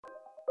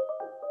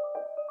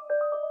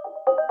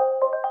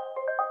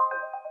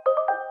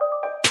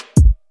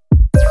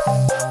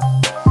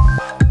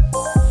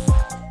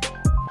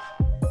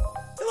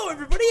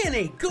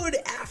Hey, good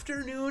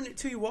afternoon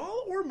to you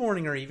all, or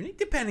morning or evening,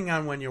 depending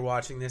on when you're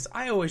watching this.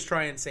 I always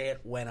try and say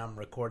it when I'm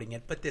recording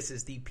it, but this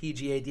is the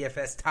PGA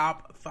DFS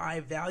top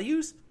 5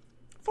 values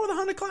for the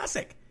Honda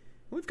Classic.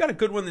 We've got a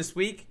good one this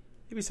week.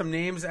 Maybe some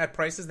names at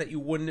prices that you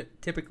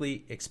wouldn't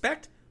typically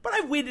expect, but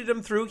I've weeded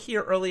them through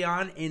here early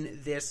on in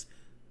this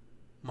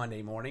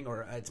Monday morning,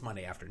 or it's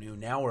Monday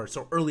afternoon now, or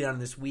so early on in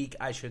this week,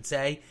 I should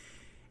say.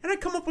 And I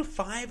come up with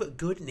 5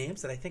 good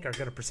names that I think are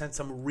going to present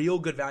some real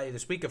good value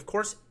this week. Of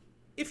course,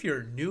 if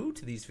you're new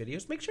to these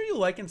videos, make sure you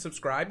like and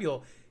subscribe.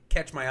 You'll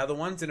catch my other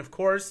ones. And of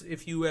course,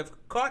 if you have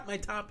caught my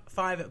top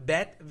 5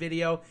 bet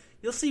video,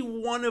 you'll see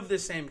one of the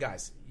same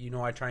guys. You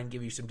know, I try and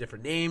give you some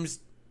different names.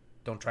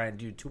 Don't try and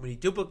do too many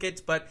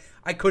duplicates, but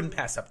I couldn't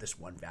pass up this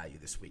one value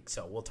this week.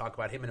 So we'll talk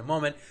about him in a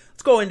moment.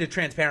 Let's go into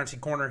Transparency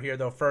Corner here,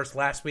 though. First,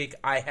 last week,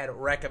 I had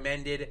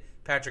recommended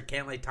Patrick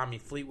Cantlay, Tommy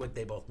Fleetwood.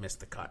 They both missed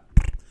the cut.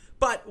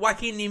 But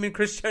Joaquin Niemann,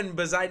 Christian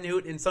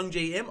Bezuidenhout, and Sung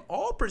Jae Im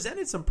all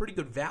presented some pretty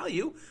good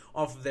value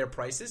off of their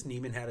prices.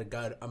 Niemann had a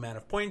good amount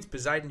of points.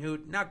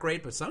 Bezuidenhout, not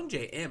great, but Sung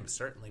Jae Im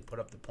certainly put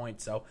up the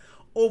points. So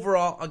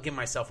overall, I'll give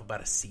myself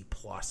about a C+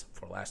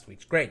 for last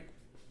week's grade.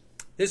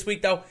 This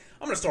week, though,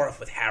 I'm going to start off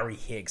with Harry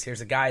Higgs.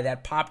 Here's a guy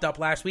that popped up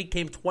last week,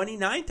 came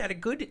 29th, had a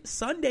good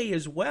Sunday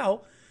as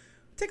well.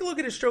 Take a look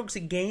at his strokes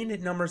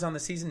gained numbers on the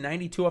season.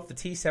 92 off the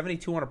tee,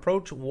 72 on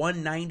approach,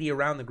 190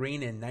 around the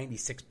green, and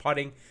 96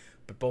 putting.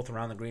 But both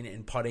around the green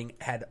and putting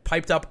had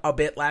piped up a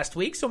bit last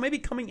week. So maybe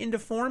coming into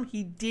form,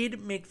 he did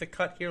make the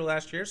cut here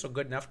last year. So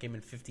good enough, came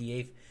in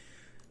 58th.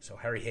 So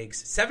Harry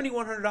Higgs,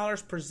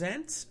 $7,100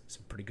 presents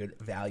some pretty good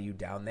value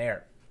down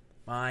there.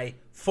 My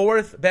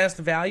 4th best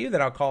value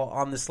that I'll call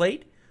on the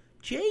slate,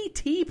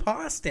 JT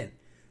Poston.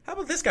 How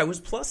about this guy? Was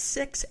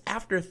 +6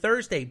 after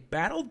Thursday.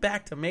 Battled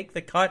back to make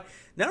the cut.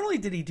 Not only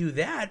did he do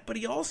that, but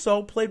he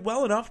also played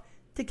well enough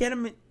to get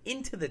him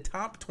into the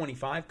top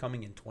 25,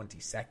 coming in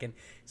 22nd.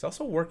 He's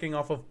also working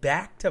off of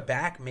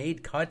back-to-back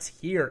made cuts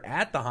here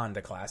at the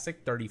Honda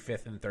Classic,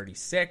 35th and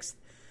 36th.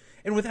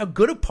 And with how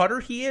good a putter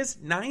he is,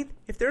 9th,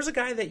 if there's a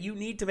guy that you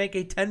need to make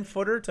a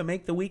 10-footer to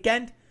make the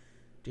weekend,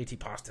 JT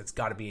Poston's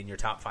got to be in your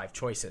top 5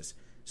 choices.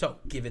 So,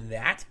 given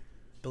that,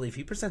 I believe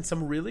he presents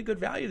some really good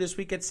value this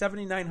week at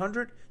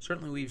 $7,900.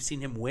 Certainly, we've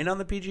seen him win on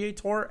the PGA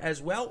Tour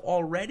as well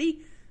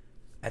already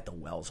at the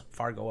Wells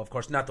Fargo. Of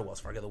course, not the Wells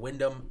Fargo, the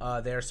Wyndham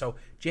there. So,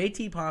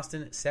 JT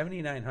Poston,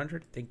 $7,900. I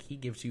think he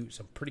gives you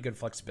some pretty good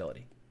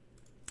flexibility.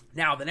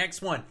 Now, the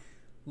next one,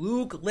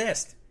 Luke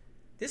List.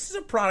 This is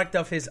a product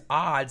of his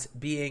odds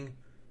being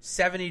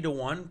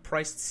 70-1,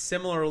 priced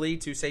similarly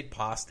to, say,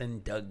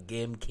 Poston, Doug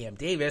Gim, Cam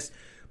Davis,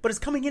 but it's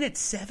coming in at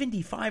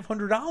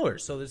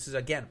 $7,500. So this is,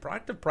 again,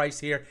 product of price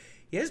here.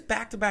 He has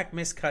back-to-back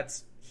missed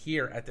cuts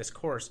here at this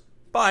course,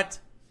 but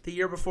the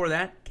year before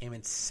that came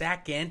in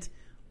second,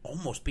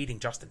 almost beating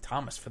Justin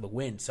Thomas for the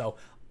win. So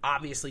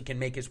obviously can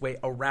make his way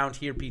around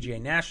here,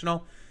 PGA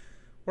National.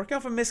 Working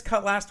off a missed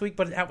cut last week,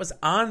 but that was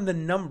on the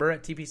number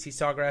at TPC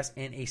Sawgrass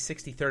and a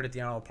 63rd at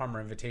the Arnold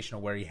Palmer Invitational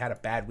where he had a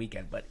bad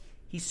weekend. But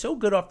he's so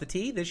good off the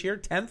tee this year,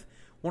 10th,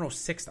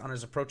 106th on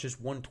his approaches,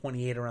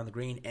 128 around the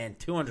green, and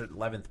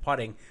 211th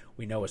putting.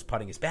 We know his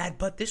putting is bad,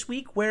 but this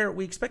week where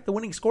we expect the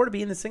winning score to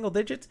be in the single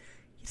digits,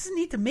 he doesn't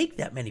need to make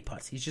that many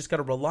putts. He's just got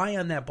to rely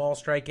on that ball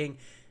striking,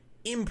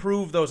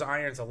 improve those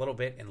irons a little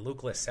bit, and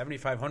Luke List,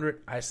 $7,500.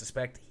 I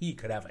suspect he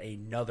could have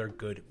another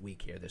good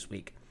week here this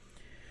week.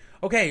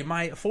 Okay,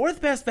 my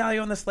 4th best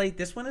value on the slate.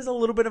 This one is a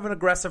little bit of an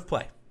aggressive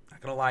play.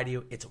 Not going to lie to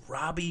you. It's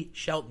Robbie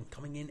Shelton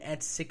coming in at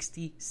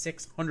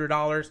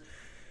 $6,600.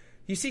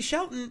 You see,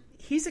 Shelton,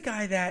 he's a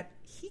guy that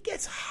he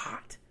gets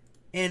hot.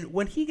 And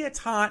when he gets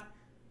hot,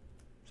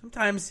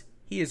 sometimes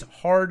he is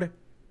hard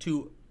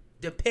to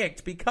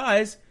depict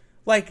because,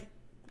 like,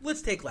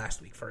 let's take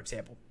last week, for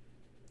example.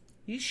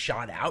 He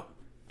shot out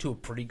to a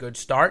pretty good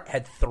start,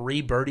 had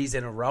 3 birdies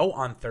in a row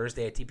on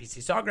Thursday at TPC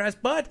Sawgrass,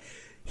 but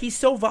he's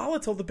so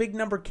volatile, the big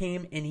number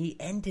came, and he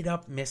ended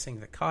up missing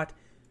the cut.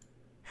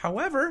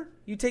 However,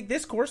 you take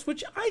this course,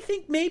 which I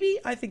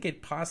think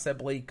it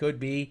possibly could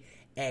be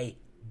a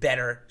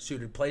better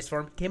suited place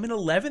for him. Came in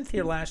 11th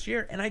here last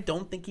year, and I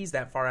don't think he's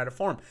that far out of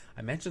form.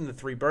 I mentioned the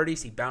 3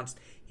 birdies. He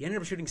ended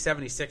up shooting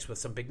 76 with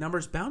some big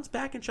numbers, bounced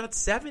back and shot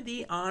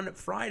 70 on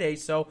Friday,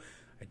 so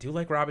I do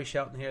like Robbie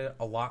Shelton here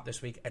a lot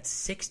this week at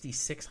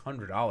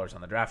 $6,600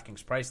 on the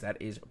DraftKings price.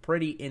 That is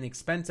pretty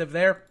inexpensive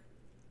there.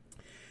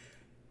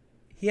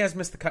 He has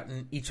missed the cut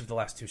in each of the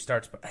last 2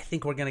 starts, but I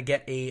think we're going to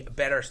get a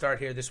better start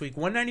here this week.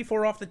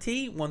 194 off the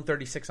tee,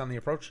 136 on the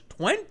approach,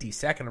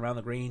 22nd around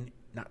the green.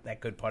 Not that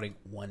good putting,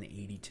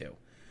 182.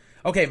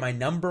 Okay, my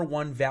number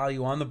 1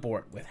 value on the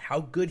board with how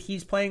good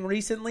he's playing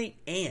recently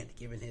and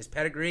given his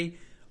pedigree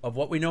of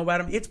what we know about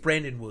him, it's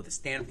Brandon Wu, the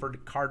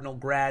Stanford Cardinal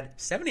grad,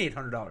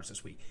 $7,800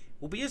 this week.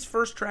 Will be his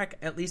first track,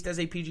 at least as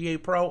a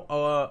PGA Pro,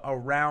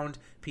 around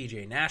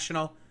PGA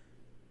National.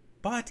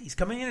 But he's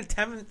coming in at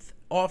 10th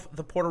off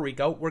the Puerto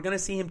Rico. We're going to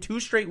see him 2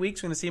 straight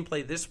weeks. We're going to see him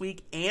play this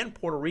week and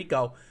Puerto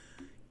Rico.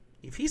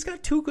 if he's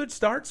got 2 good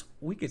starts,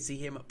 we could see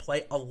him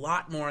play a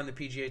lot more on the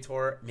PGA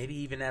Tour, maybe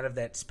even out of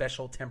that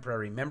special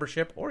temporary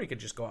membership, or he could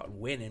just go out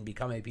and win and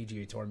become a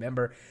PGA Tour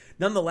member.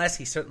 Nonetheless,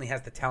 he certainly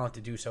has the talent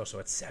to do so. So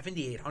at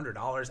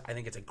 $7,800, I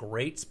think it's a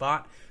great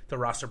spot to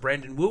roster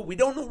Brandon Wu. We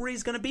don't know where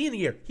he's going to be in the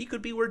year. He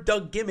could be where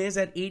Doug Ghim is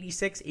at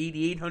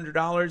 $8,600,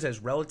 $8,800 as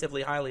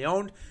relatively highly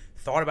owned,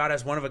 thought about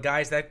as one of the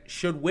guys that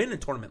should win a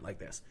tournament like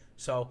this.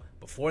 So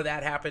before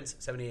that happens,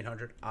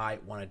 $7,800, I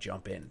want to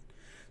jump in.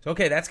 So,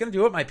 okay, that's going to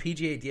do it. My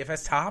PGA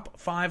DFS top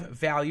 5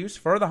 values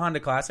for the Honda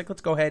Classic.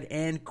 Let's go ahead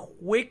and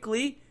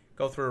quickly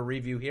go through a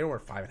review here. We're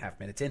 5.5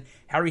 minutes in.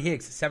 Harry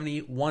Higgs,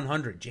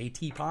 $7,100.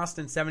 JT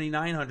Poston,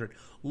 $7,900.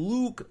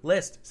 Luke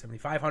List,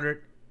 $7,500.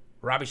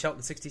 Robbie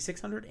Shelton,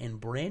 $6,600. And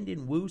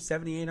Brandon Wu,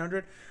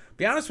 $7,800.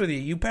 Be honest with you,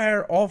 you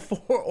pair all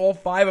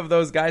 5 of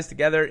those guys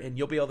together, and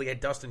you'll be able to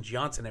get Dustin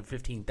Johnson at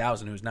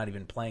 $15,000, who's not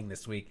even playing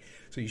this week.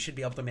 So you should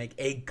be able to make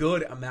a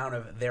good amount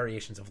of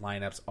variations of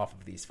lineups off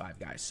of these 5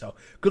 guys. So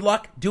good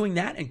luck doing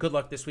that, and good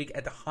luck this week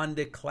at the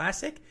Honda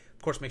Classic.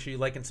 Of course, make sure you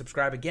like and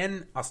subscribe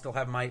again. I'll still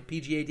have my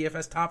PGA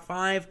DFS top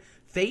 5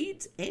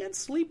 fades and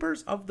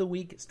sleepers of the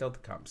week still to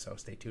come. So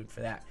stay tuned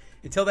for that.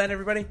 Until then,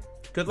 everybody,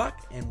 good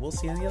luck, and we'll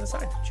see you on the other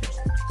side. Cheers.